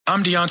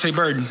I'm Deontay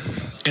Burden,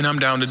 and I'm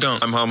down to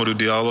dunk. I'm Hamidou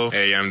Diallo.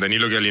 Hey, I'm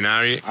Danilo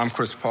Gallinari. I'm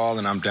Chris Paul,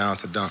 and I'm down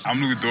to dunk.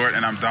 I'm Lou Dort,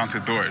 and I'm down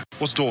to Dort.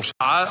 What's Dort?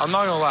 I'm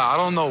not going to lie. I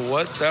don't know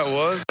what that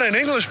was. In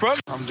English, bro.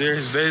 I'm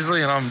Darius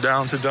Baisley, and I'm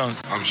down to dunk.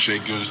 I'm Shai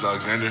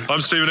Gilgeous-Alexander.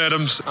 I'm Steven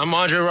Adams. I'm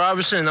Andre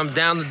Robertson, and I'm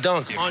down to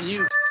dunk. On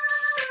you.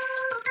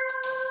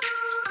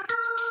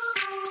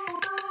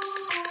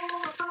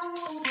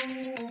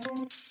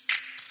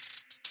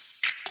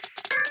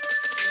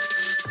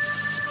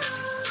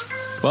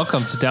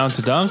 Welcome to Down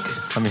to Dunk.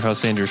 I'm your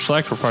host, Andrew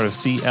Schlecht. We're part of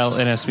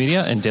CLNS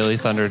Media and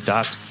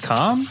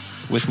DailyThunder.com.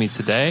 With me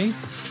today,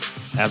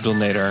 Abdul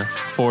Nader,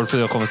 forward for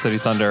the Oklahoma City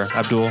Thunder.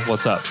 Abdul,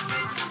 what's up?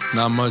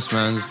 Not much,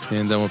 man. Just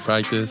getting done with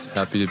practice.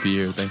 Happy to be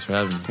here. Thanks for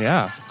having me.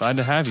 Yeah, glad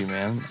to have you,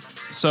 man.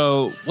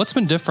 So what's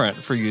been different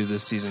for you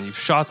this season? You've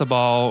shot the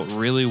ball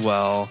really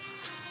well.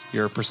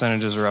 Your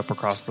percentages are up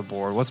across the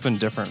board. What's been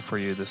different for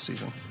you this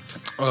season?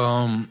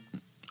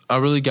 I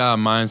really got a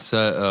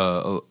mindset,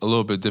 a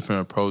little bit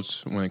different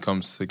approach when it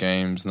comes to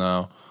games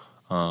now.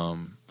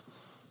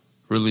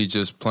 Really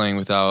just playing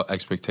without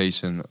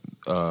expectations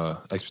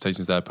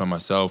that I put on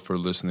myself, or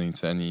listening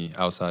to any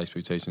outside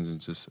expectations,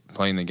 and just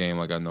playing the game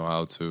like I know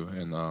how to.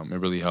 And it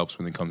really helps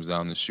when it comes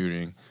down to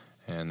shooting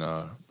and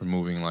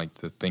removing like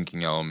the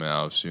thinking element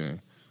out of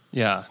shooting.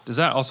 Yeah. Does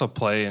that also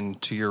play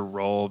into your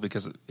role?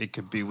 Because it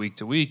could be week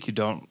to week. You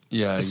don't.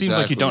 Yeah, it seems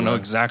like you don't know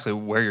exactly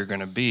where you're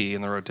going to be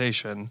in the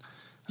rotation.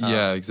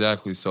 Yeah,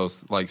 exactly. So,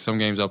 like, some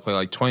games I'll play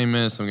like 20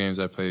 minutes, some games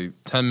I play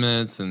 10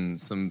 minutes,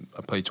 and some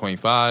I play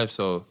 25.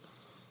 So,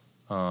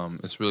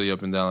 it's really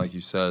up and down, like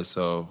you said.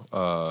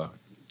 So,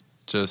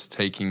 just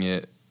taking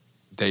it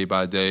day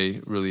by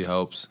day really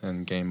helps,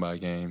 and game by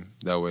game.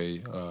 That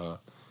way,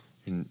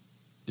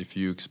 if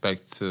you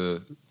expect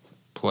to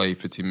play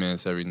 15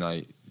 minutes every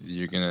night,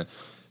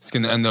 it's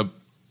gonna end up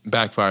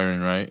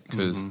backfiring, right?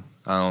 Because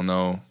I don't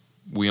know.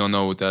 We don't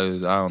know what that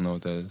is. I don't know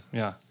what that is.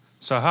 Yeah.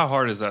 So how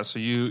hard is that? So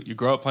you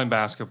grow up playing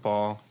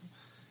basketball.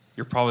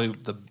 You're probably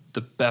the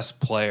best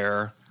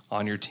player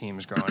on your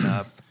teams growing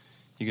up.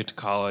 You get to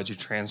college. You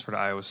transfer to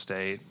Iowa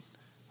State,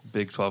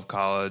 Big 12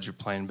 college. You're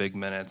playing big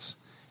minutes.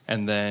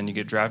 And then you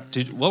get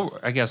drafted.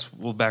 I guess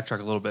we'll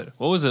backtrack a little bit.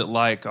 What was it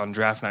like on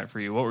draft night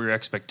for you? What were your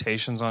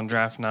expectations on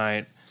draft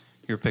night?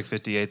 You were picked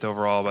 58th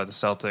overall by the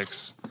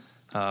Celtics.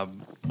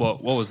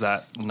 What was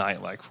that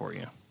night like for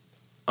you?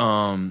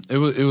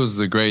 It was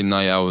a great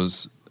night.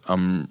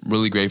 I'm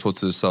really grateful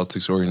to the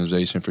Celtics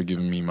organization for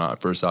giving me my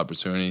first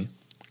opportunity,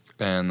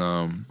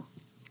 and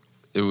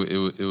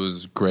it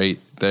was great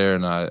there,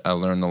 and I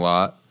learned a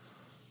lot.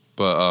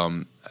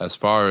 But as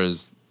far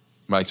as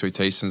my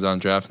expectations on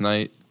draft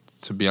night,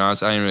 to be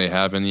honest, I didn't really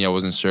have any. I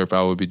wasn't sure if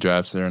I would be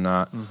drafted or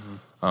not.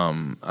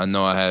 I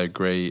know I had a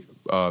great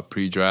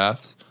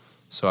pre-draft,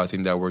 so I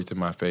think that worked in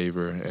my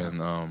favor.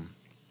 And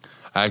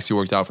I actually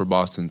worked out for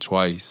Boston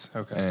twice,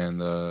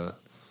 and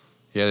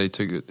yeah, they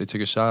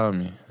took a shot on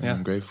me, and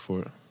I'm grateful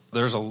for it.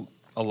 There's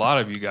a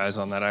lot of you guys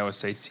on that Iowa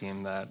State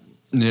team that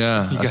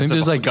I think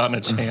there's like gotten a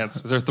chance.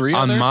 Is there three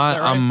on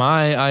others? on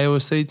my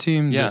Iowa State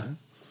team? Yeah,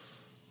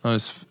 I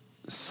was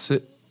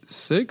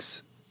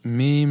six.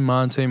 Me,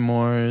 Monte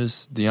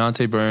Morris,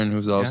 Deontay Byrne,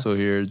 who's also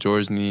here,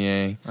 George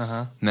Niang,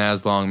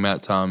 Naz Long,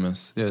 Matt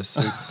Thomas. Yeah,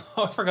 6.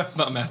 Oh, I forgot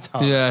about Matt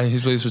Thomas. Yeah, he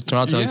plays for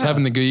Toronto. He's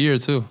having a good year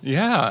too.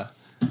 Yeah,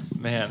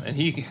 man, and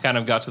he kind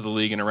of got to the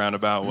league in a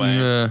roundabout way.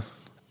 Yeah.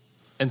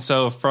 And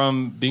so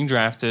from being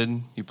drafted,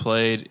 you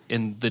played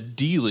in the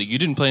D League. You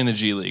didn't play in the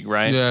G League,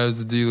 right? Yeah, it was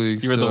the D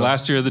League. You were the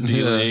last year of the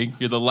D League.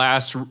 You're the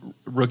last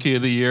rookie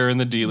of the year in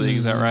the D League.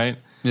 Is that right?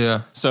 Yeah.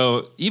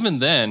 So even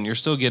then, you're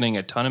still getting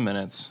a ton of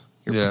minutes.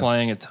 You're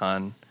playing a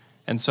ton.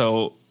 And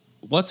so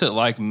what's it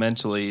like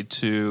mentally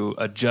to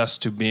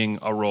adjust to being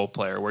a role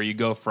player, where you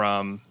go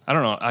from, I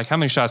don't know, like how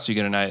many shots do you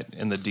get a night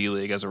in the D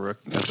League as a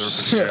rookie?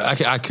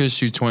 I could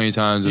shoot 20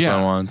 times if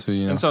I wanted to.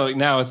 You know? And so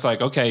now it's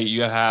like, okay,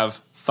 you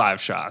have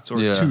 5 shots or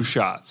 2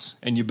 shots,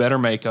 and you better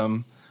make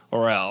them,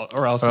 or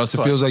else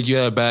it feels like you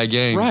had a bad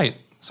game. Right.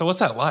 So what's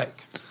that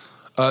like?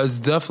 It's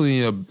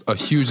definitely a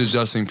huge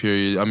adjusting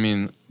period. I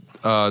mean,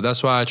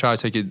 that's why I try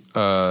to take it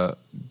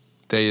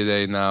day to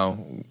day now,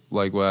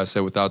 like what I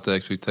said, without the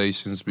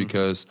expectations,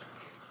 because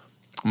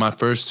my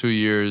first 2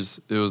 years,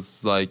 it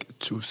was like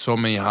so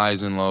many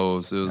highs and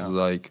lows. It was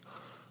like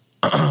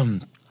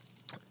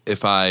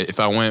if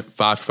I went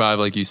 5 for 5,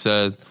 like you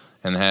said,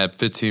 and had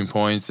 15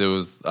 points,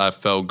 I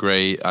felt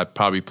great. I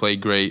probably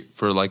played great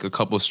for like a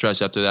couple stretch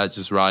after that,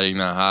 just riding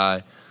that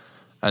high.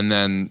 And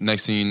then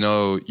next thing you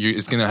know,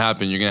 it's going to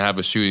happen. You're going to have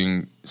a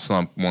shooting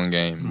slump one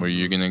game where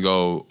you're going to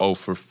go 0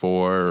 for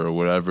 4 or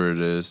whatever it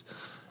is.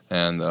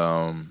 And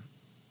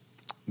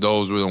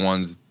those were the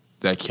ones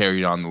that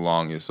carried on the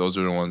longest. Those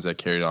were the ones that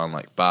carried on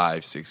like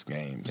 5-6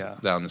 games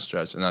down the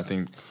stretch. And I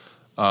think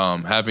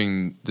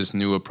having this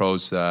new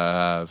approach that I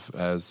have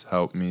has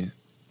helped me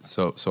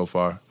so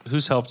far.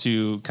 Who's helped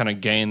you kind of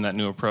gain that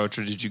new approach,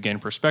 or did you gain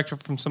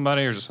perspective from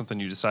somebody, or is it something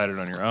you decided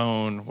on your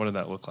own? What did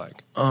that look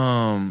like?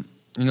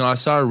 I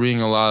started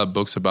reading a lot of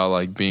books about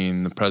like being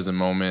in the present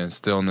moment and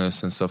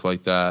stillness and stuff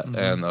like that.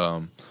 And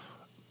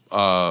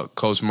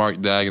Coach Mark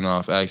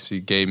Dagonoff actually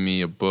gave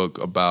me a book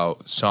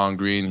about Sean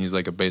Green. He's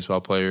like a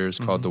baseball player. It's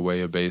called The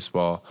Way of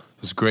Baseball.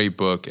 It's a great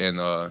book,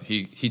 and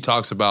he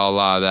talks about a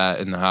lot of that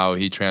and how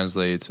he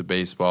translated to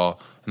baseball.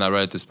 And I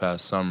read it this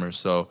past summer,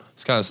 so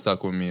it's kind of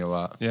stuck with me a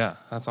lot. Yeah,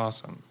 that's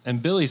awesome.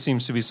 And Billy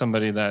seems to be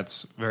somebody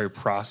that's very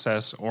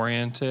process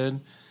oriented.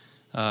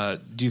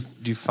 Do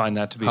you find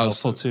that to be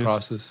helpful too?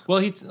 Process? Well,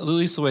 at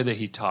least the way that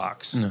he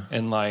talks,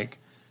 and like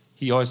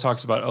he always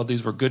talks about,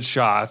 these were good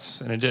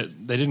shots, and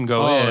they didn't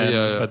go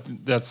in,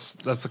 but that's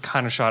the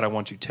kind of shot I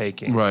want you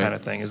taking, kind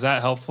of thing. Is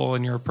that helpful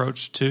in your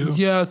approach too?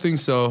 Yeah, I think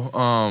so.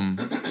 I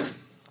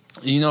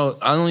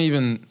don't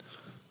even.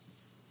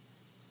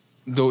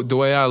 The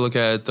way I look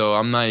at it, though,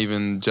 I'm not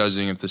even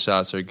judging if the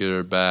shots are good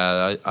or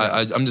bad.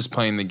 I'm just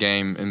playing the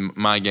game, in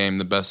my game,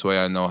 the best way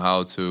I know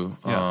how to.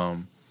 Yeah.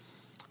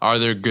 Are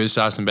there good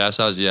shots and bad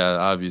shots? Yeah,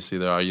 obviously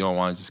there are. You don't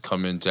want to just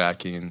come in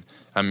jacking.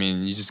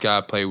 You just got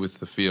to play with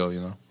the feel,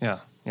 Yeah.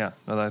 No,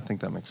 I think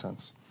that makes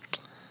sense.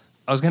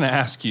 I was going to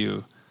ask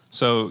you,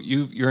 so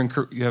you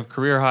have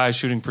career high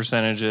shooting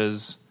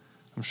percentages.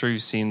 I'm sure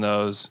you've seen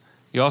those.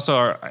 You also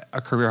are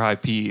a career high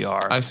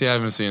PER. Actually, I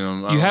haven't seen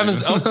them. You haven't?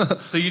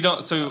 So you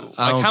don't. So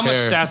like, how much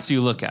stats do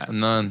you look at?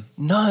 None.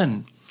 I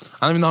don't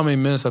even know how many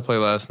minutes I played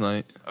last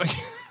night.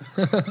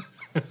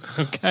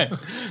 Okay.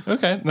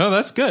 No,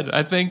 that's good.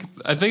 I think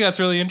that's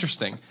really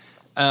interesting.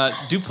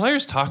 Do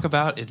players talk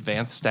about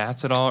advanced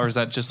stats at all, or is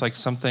that just like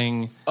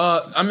something?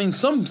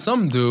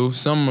 Some do.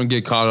 Some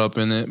get caught up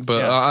in it,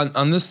 but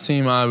on this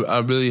team, I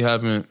really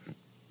haven't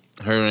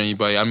heard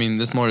anybody.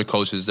 It's more the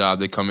coach's job.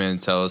 They come in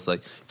and tell us,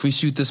 like, if we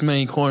shoot this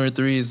many corner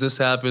threes, this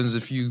happens.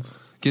 If you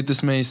get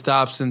this many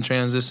stops in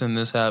transition,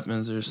 this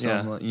happens, or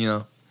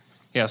something.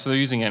 Yeah, so they're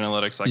using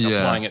analytics, like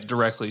applying it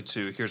directly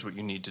to here's what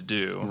you need to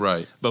do.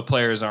 Right. But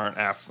players aren't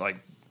like,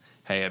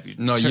 hey, have you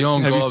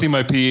seen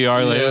my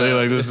PER lately?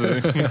 Like this.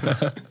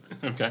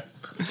 Okay.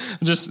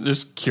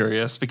 Just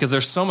curious, because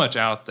there's so much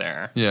out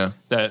there. Yeah.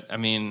 That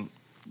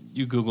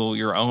you Google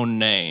your own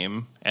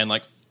name and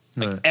like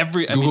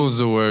Google's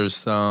the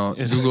worst.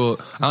 Google.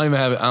 I don't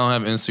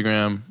have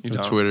Instagram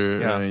or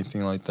Twitter or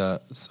anything like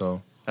that.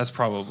 So that's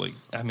probably.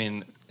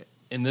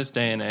 In this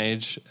day and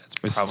age,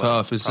 it's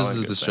tough. It's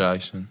just a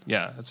distraction.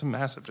 Yeah, it's a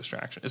massive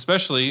distraction,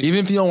 especially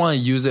even if you don't want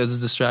to use it as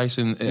a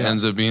distraction, it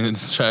ends up being a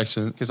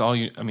distraction. Because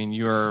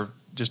you're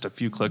just a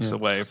few clicks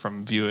away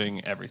from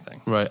viewing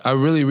everything. Right. I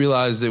really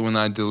realized it when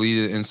I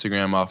deleted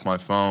Instagram off my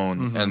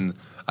phone, and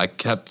I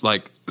kept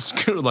like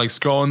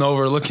scrolling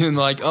over, looking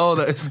like,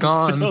 it's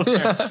gone.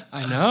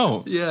 I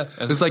know. Yeah,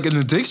 it's like an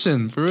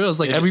addiction for real. It's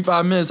like every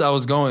 5 minutes I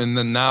was going, and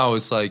then now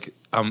it's like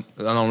I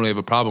don't really have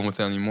a problem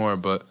with it anymore.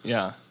 But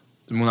yeah.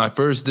 When I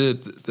first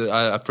did,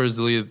 I first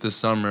deleted it this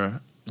summer,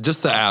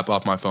 just the app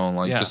off my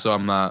phone, just so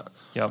I'm not.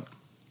 Yep.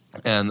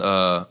 And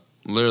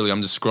literally,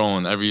 I'm just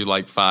scrolling every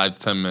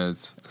 5-10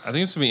 minutes. I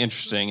think it's gonna be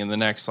interesting in the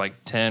next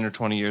 10 or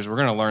 20 years. We're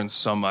gonna learn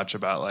so much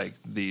about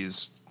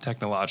these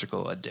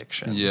technological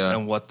addictions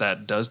and what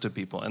that does to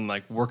people, and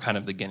we're kind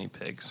of the guinea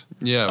pigs.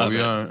 Yeah,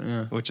 we are.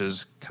 Yeah. Which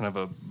is kind of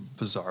a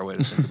bizarre way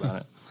to think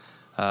about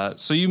it.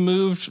 So you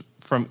moved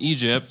from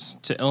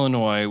Egypt to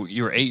Illinois.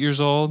 You were 8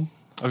 years old.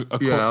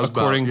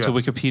 According to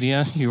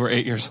Wikipedia, you were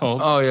 8 years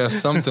old. Oh yeah,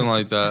 something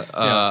like that.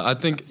 I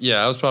think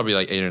I was probably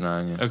 8 or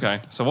 9. Yeah. Okay,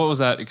 so what was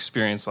that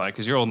experience like?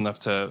 Because you're old enough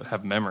to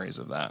have memories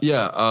of that.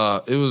 Yeah,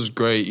 it was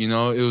great. It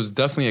was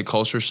definitely a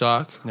culture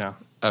shock. Yeah.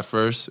 At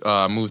first,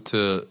 I moved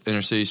to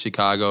inner city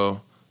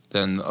Chicago.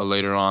 Then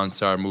later on,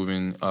 started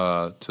moving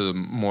to the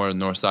more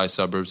north side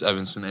suburbs,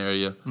 Evanston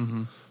area.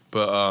 Mm-hmm.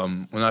 But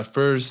when I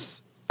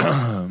first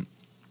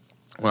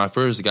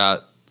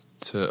got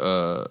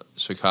to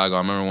Chicago, I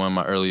remember one of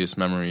my earliest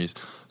memories.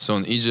 So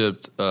in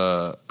Egypt,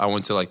 I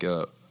went to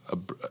a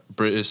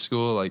British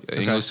school,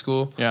 English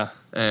school. Yeah.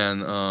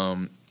 And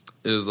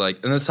it was and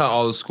that's how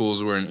all the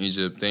schools were in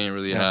Egypt. They didn't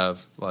really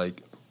have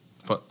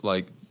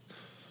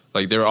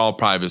they were all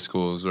private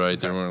schools, right?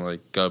 They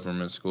weren't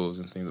government schools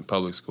and things,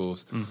 public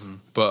schools. Mm-hmm.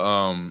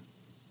 But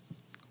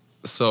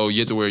so you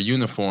had to wear a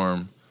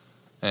uniform,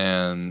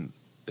 and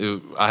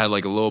I had a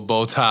little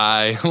bow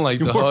tie, you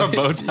wore a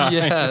bow tie.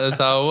 Yeah, that's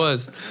how it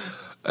was.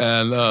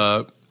 And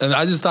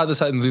I just thought this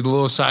had the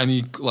little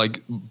shiny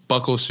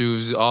buckle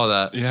shoes, all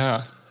that.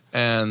 Yeah.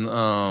 And you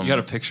got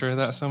a picture of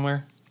that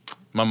somewhere?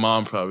 My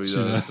mom probably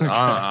does.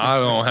 I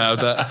don't have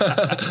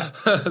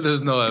that.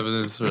 There's no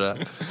evidence for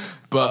that.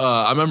 But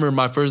I remember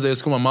my first day of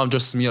school, my mom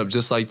dressed me up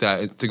just like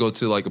that to go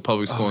to a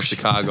public school in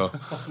Chicago.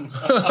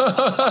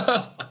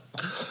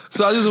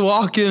 So I just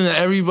walk in and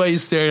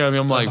everybody's staring at me.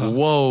 I'm like,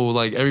 whoa,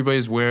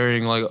 everybody's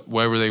wearing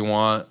whatever they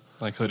want.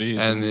 Hoodies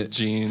and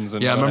jeans.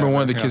 And I remember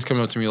one of the kids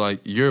coming up to me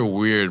like, you're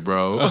weird,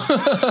 bro.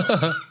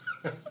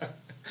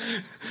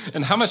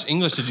 And how much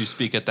English did you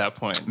speak at that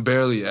point?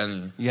 Barely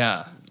any.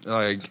 Yeah.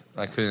 I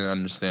couldn't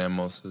understand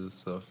most of the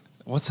stuff.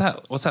 What's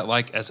that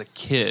like as a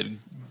kid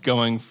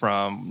going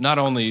from not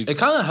only... It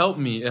kind of helped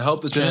me. It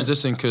helped the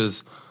transition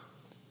because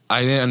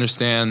I didn't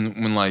understand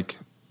when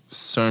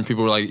certain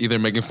people were either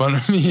making fun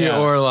of me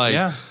or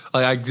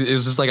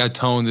it's just like I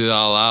toned it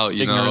all out.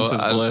 Ignorance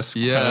is bliss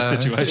kind of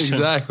situation.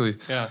 Exactly.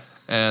 Yeah.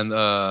 And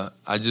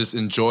I just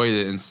enjoyed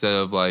it instead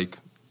of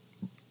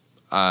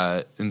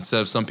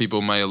some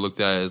people might have looked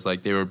at it as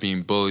like they were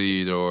being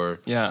bullied or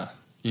Yeah.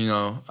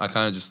 I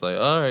kind of just like,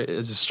 all right,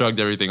 it just shrugged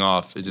everything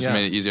off. It just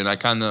made it easier. And I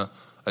kind of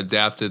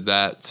adapted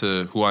that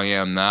to who I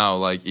am now.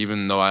 Like,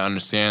 even though I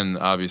understand,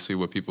 obviously,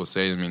 what people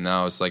say to me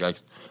now, it's like I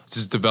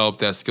just developed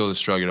that skill to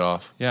shrug it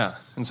off. Yeah.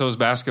 And so is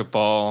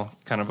basketball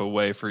kind of a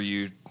way for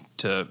you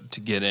to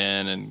get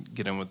in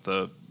with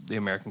the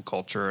American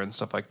culture and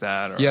stuff like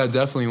that? Or? Yeah,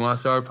 definitely. When I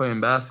started playing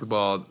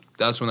basketball,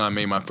 that's when I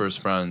made my first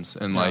friends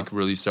and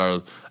really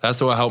started.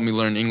 That's what helped me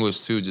learn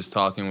English too. Just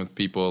talking with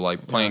people,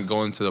 like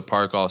going to the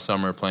park all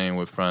summer, playing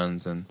with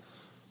friends and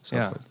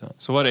stuff like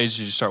that. So, what age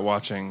did you start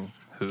watching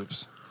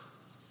hoops?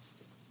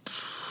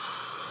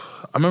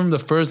 I remember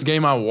the first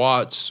game I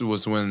watched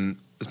was when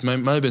it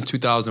might have been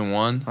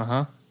 2001.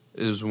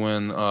 It was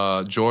when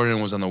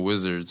Jordan was on the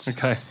Wizards.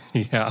 Okay,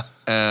 yeah.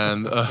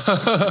 And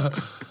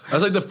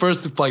that's like the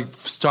first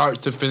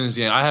start to finish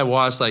game. I had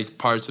watched like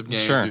parts of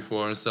games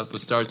before and stuff, but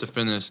start to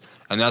finish.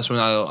 And that's when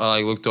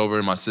I looked over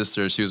at my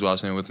sister. She was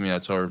watching it with me. I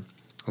told her, I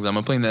was like, I'm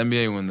going to play in the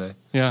NBA one day.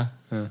 Yeah.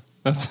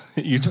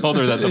 You told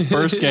her that the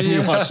first game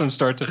you watched from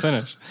start to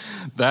finish.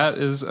 That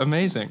is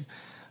amazing.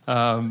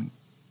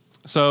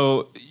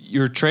 So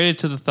you were traded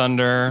to the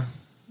Thunder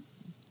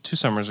 2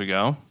 summers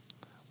ago.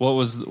 What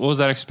was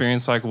that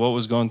experience like? What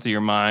was going through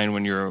your mind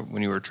when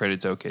you were traded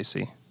to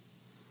OKC?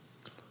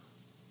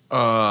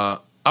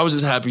 I was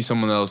just happy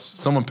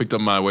someone picked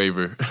up my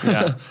waiver.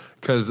 Yeah.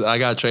 Because I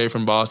got traded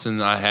from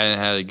Boston. I hadn't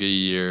had a good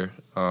year.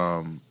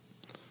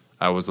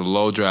 I was a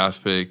low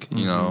draft pick,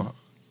 you know.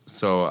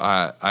 So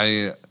I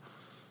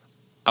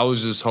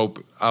was just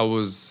I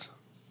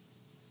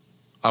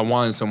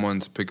wanted someone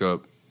to pick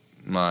up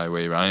my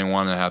waiver. I didn't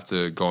want to have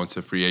to go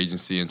into free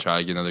agency and try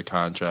to get another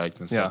contract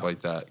and stuff like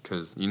that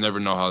because you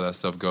never know how that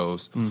stuff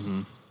goes.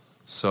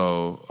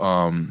 So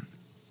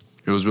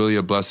it was really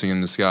a blessing in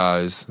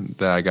disguise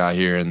that I got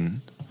here and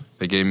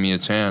they gave me a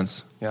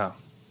chance. Yeah.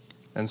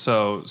 And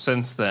so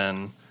since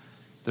then,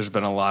 there's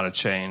been a lot of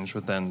change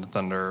within the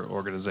Thunder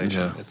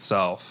organization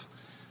itself.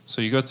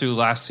 So you go through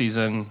last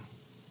season,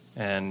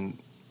 and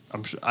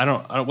I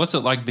don't. What's it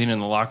like being in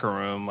the locker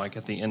room, like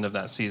at the end of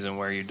that season,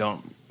 where you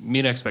don't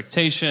meet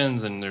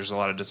expectations and there's a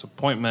lot of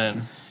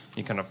disappointment?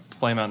 You kind of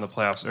flame out in the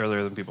playoffs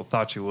earlier than people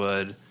thought you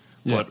would.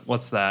 Yeah.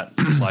 What's that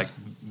like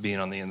being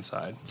on the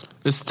inside?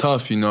 It's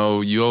tough, you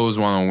know. You always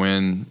want to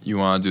win. You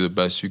want to do the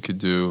best you could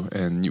do,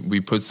 and we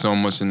put so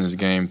much in this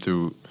game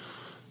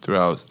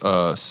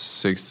throughout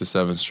 6 to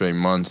 7 straight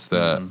months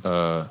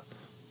that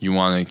you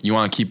want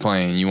to keep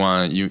playing. You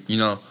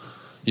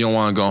don't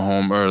want to go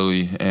home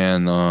early,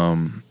 and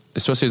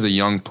especially as a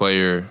young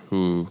player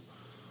who.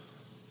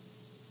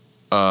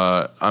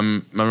 I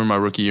remember my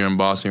rookie year in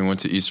Boston. We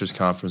went to Eastern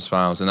Conference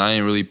Finals, and I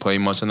didn't really play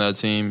much on that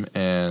team,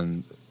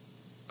 and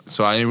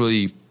so I didn't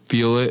really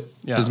feel it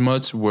as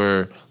much.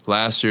 Where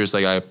last year, it's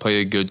like I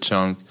played a good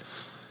chunk,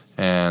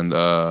 and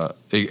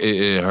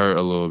it hurt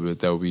a little bit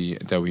that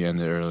we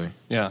ended early.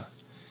 Yeah,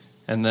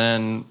 and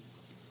then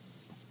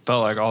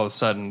felt like all of a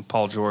sudden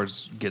Paul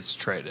George gets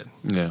traded.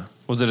 Yeah,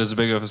 was it as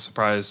big of a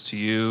surprise to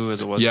you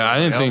as it was? Yeah, I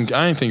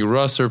didn't think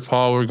Russ or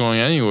Paul were going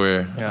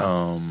anywhere.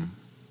 Yeah.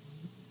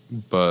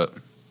 But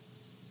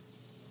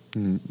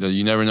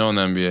you never know in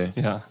the NBA.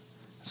 Yeah.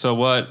 So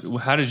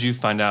how did you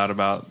find out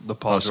about the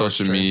Paul George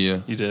social trade?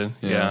 Media. You did?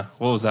 Yeah.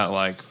 What was that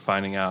like,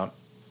 finding out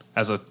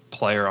as a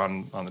player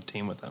on the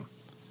team with him?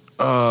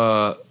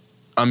 I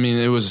mean,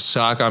 it was a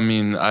shock. I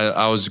mean,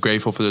 I was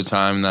grateful for the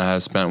time that I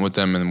had spent with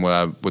them and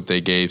what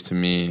they gave to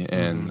me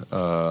and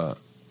the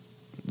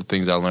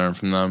things I learned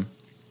from them.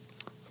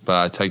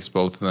 But I text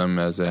both of them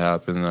as it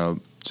happened. And I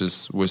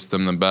just wish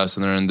them the best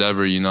in their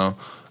endeavor, you know.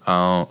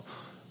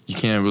 You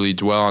can't really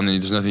dwell on it.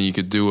 There's nothing you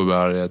could do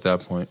about it at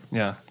that point.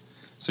 Yeah.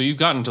 So you've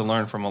gotten to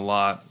learn from a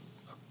lot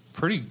of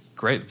pretty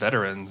great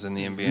veterans in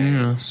the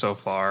NBA so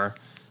far.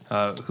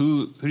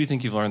 Who do you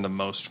think you've learned the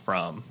most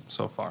from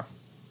so far?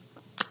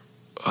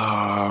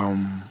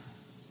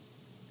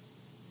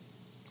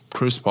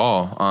 Chris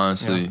Paul,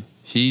 honestly.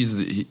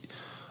 Yeah.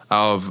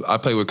 I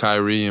played with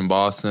Kyrie in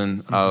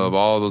Boston. Out of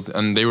all those,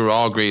 and they were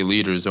all great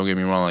leaders. Don't get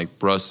me wrong. Like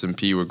Russ and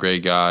P were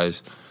great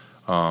guys.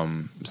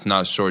 It's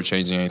not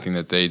shortchanging anything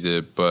that they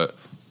did, but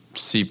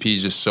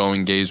CP's just so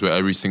engaged with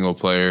every single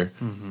player,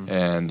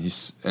 and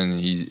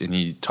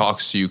he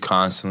talks to you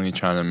constantly,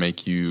 trying to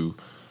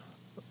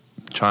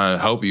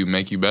help you,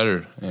 make you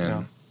better,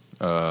 and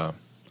I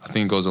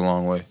think it goes a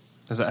long way.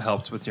 Has that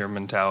helped with your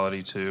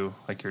mentality too?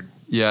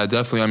 Yeah,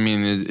 definitely. I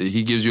mean,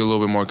 he gives you a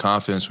little bit more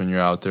confidence when you're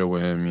out there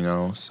with him, you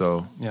know.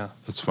 So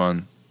it's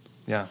fun.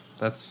 Yeah,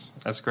 that's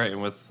great.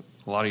 And with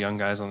a lot of young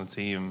guys on the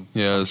team,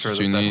 that's what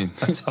you need.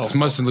 It's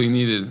mostly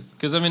needed.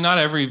 Because I mean, not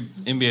every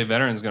NBA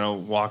veteran is going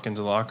to walk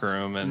into the locker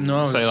room and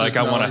say like,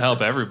 "I want to help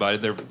everybody."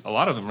 A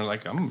lot of them are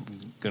like, "I'm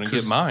going to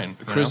get mine."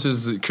 Chris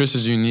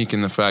is unique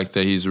in the fact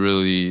that he's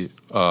really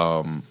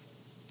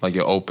like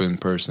an open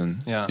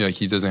person. Yeah, like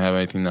he doesn't have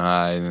anything to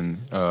hide, and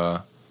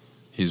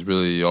he's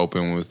really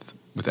open with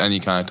any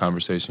kind of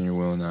conversation you're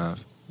willing to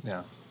have.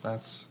 Yeah,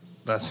 that's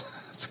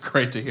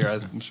great to hear.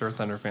 I'm sure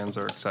Thunder fans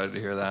are excited to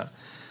hear that.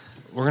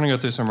 We're going to go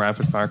through some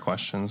rapid fire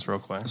questions real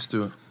quick. Let's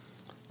do it.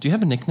 Do you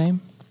have a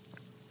nickname?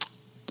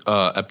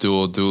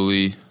 Abdul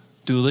Dooley.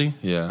 Dooley?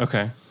 Yeah.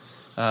 Okay.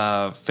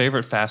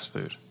 Favorite fast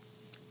food?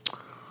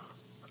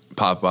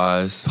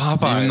 Popeyes.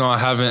 Popeyes. Even though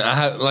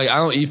I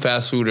don't eat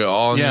fast food at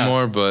all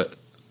anymore, but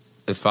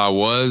if I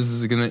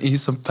was gonna eat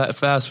some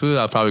fast food,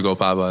 I'd probably go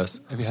Popeyes.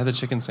 Have you had the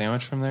chicken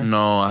sandwich from there?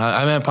 No, I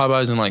haven't had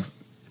Popeyes in like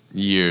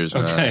years.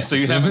 Okay, man. so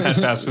you haven't had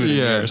fast food in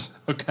Yeah. years.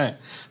 Okay.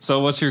 So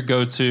what's your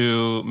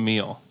go-to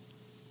meal?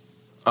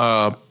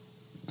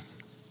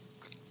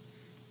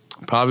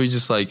 Probably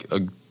just like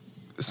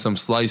some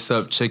sliced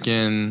up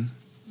chicken,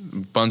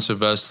 bunch of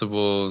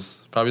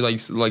vegetables. Probably like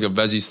a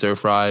veggie stir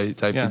fry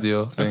type of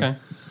deal thing.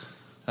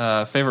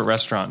 Okay. Favorite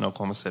restaurant in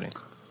Oklahoma City?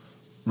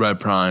 Red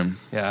Prime.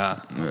 Yeah.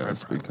 Yeah,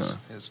 that's big time.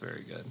 Is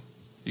very good.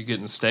 You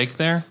getting steak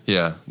there?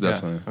 Yeah,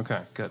 definitely. Yeah.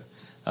 Okay, good.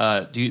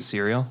 Do you eat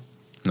cereal?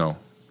 No,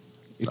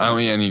 I don't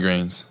eat any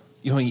grains.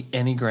 You don't eat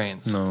any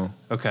grains? No.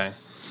 Okay.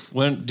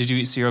 When did you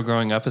eat cereal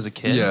growing up as a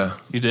kid? Yeah.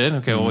 You did?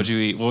 Okay, what would you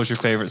eat? What was your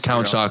favorite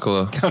cereal? Count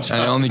Chocula. Count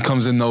And it only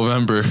comes in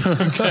November.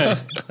 Okay,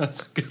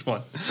 that's a good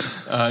one.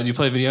 Do you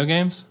play video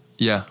games?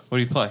 Yeah. What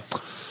do you play?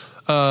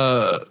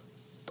 A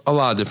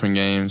lot of different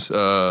games.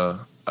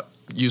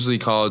 Usually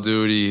Call of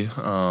Duty.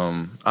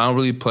 I don't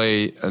really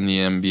play in the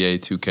NBA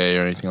 2K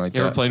or anything like You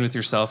that. ever played with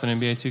yourself in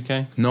NBA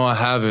 2K? No, I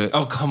haven't.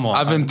 Oh, come on.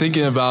 I've been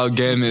thinking about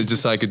getting it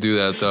just so I could do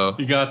that, though.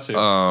 You got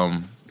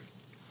to.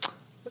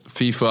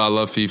 FIFA, I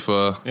love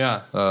FIFA.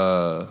 Yeah.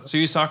 So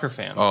you're a soccer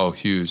fan? Oh,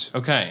 huge.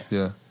 Okay.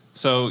 Yeah.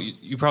 So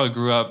you probably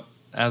grew up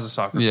as a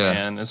soccer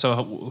fan. And so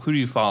who do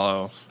you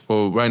follow?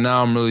 Well, right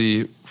now I'm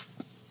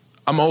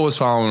always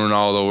following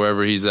Ronaldo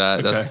wherever he's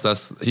at. Okay.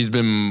 He's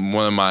been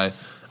one of my.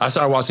 I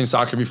started watching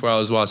soccer before I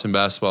was watching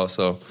basketball,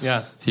 so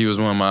Yeah. he was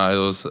one of my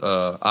idols.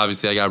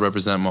 Obviously, I got to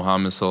represent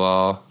Mohamed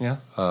Salah. Yeah.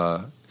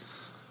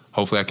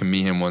 Hopefully, I can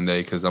meet him one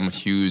day because I'm a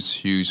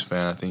huge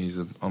fan. I think he's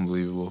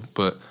unbelievable.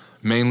 But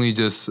mainly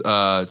just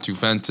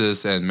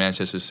Juventus and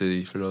Manchester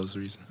City for those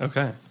reasons.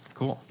 Okay.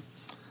 Cool.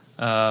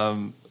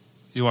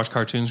 You watch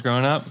cartoons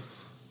growing up?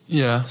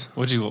 Yeah.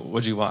 What'd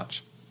you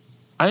watch?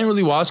 I didn't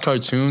really watch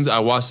cartoons. I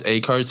watched a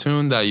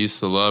cartoon that I used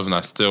to love, and I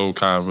still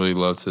kind of really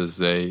love to this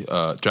day,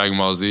 Dragon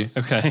Ball Z.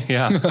 Okay.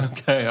 Yeah.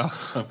 Okay.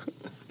 Awesome.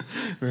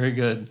 Very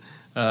good.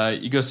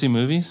 You go see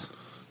movies?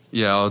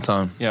 Yeah, all the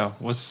time. Yeah.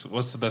 What's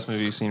the best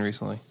movie you've seen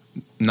recently?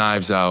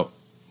 Knives Out.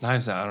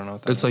 Knives Out. I don't know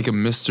what that It's is. like a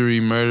mystery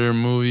murder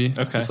movie.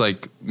 Okay. It's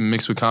like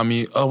mixed with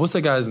comedy. Oh, what's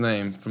that guy's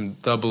name from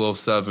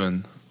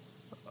 007?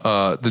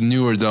 The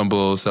newer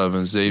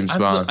 007s, James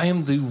Bond. I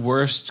am the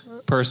worst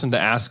person to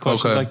ask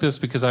questions like this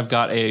because I've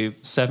got a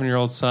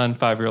 7-year-old son,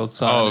 5-year-old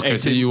son. Oh, okay.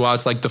 So you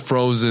watch like the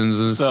Frozens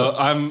and So stuff.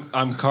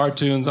 I'm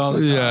cartoons all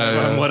the time.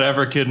 Yeah.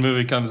 Whatever kid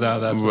movie comes out,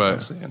 that's what I'm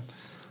Right. seeing.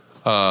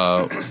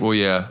 Well,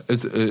 yeah,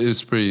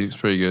 it's pretty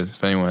good.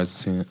 If anyone hasn't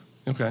seen it,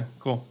 Okay,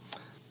 cool.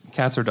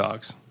 Cats or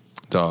dogs?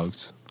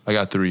 dogs. I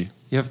got 3: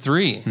 You have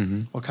 3.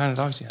 Mm-hmm. What kind of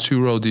dogs do you have?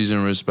 2 Rhodesian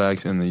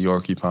Ridgebacks and the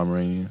Yorkie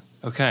Pomeranian.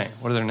 Okay,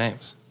 what are their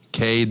names?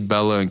 Cade,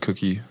 Bella, and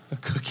Cookie. A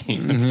cookie.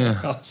 Yeah.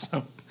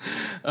 Awesome.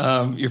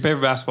 Your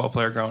favorite basketball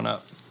player growing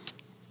up?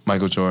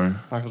 Michael Jordan,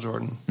 Michael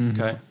Jordan. Mm-hmm.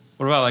 Okay.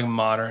 What about like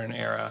modern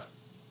era?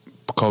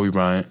 Kobe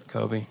Bryant,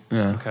 Kobe.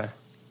 Yeah. Okay.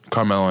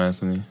 Carmelo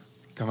Anthony.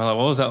 Carmelo,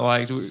 what was that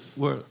like?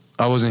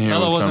 I wasn't here.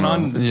 Melo with wasn't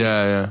Carmelo. on the team.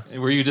 Yeah.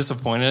 Were you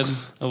disappointed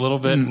a little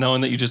bit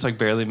knowing that you just like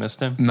barely missed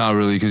him? Not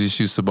really, because he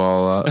shoots the ball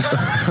a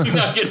lot. You're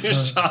not getting your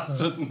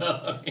shots with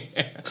Melo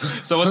here.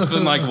 So what's it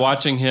been like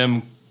watching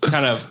him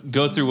kind of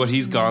go through what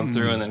he's gone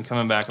through and then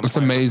coming back? And It's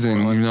playing for amazing,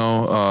 Portland? you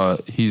know.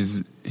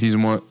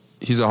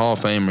 He's a Hall of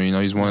Famer. You know,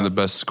 he's one of the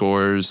best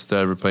scorers to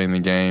ever play in the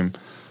game,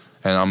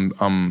 and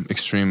I'm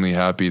extremely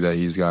happy that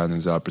he's gotten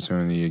his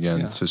opportunity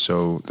again to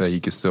show that he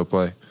can still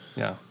play.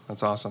 Yeah,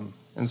 that's awesome.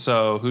 And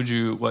so,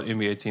 what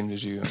NBA team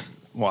did you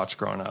watch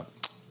growing up?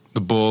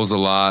 The Bulls a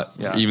lot,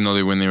 Yeah. even though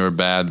they were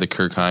bad. The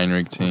Kirk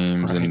Heinrich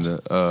teams and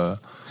the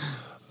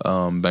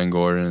Ben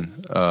Gordon,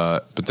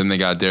 but then they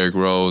got Derrick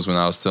Rose when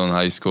I was still in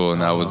high school,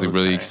 and that was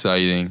really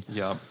exciting.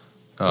 Yep.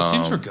 Those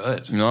teams were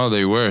good. No,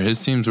 they were.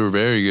 His teams were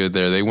very good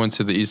there. They went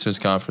to the Eastern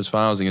Conference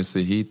Finals against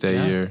the Heat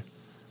that year.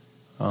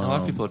 A lot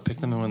of people had picked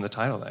them to win the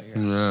title that year.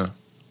 Yeah.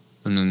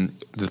 And then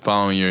the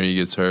following year he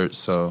gets hurt,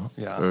 so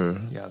Yeah, or-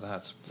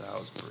 that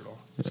was brutal.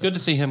 It's good to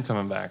see him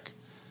coming back.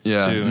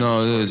 yeah, too, no,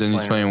 it and is, and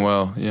he's playing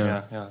well.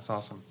 Yeah. Yeah, that's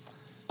awesome.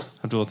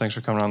 Abdul, thanks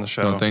for coming on the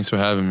show. No, thanks for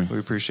having me. We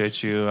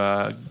appreciate you.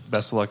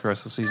 Best of luck the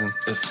rest of the season.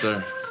 Yes,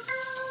 sir.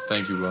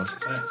 Thank you, boss.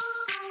 Thanks.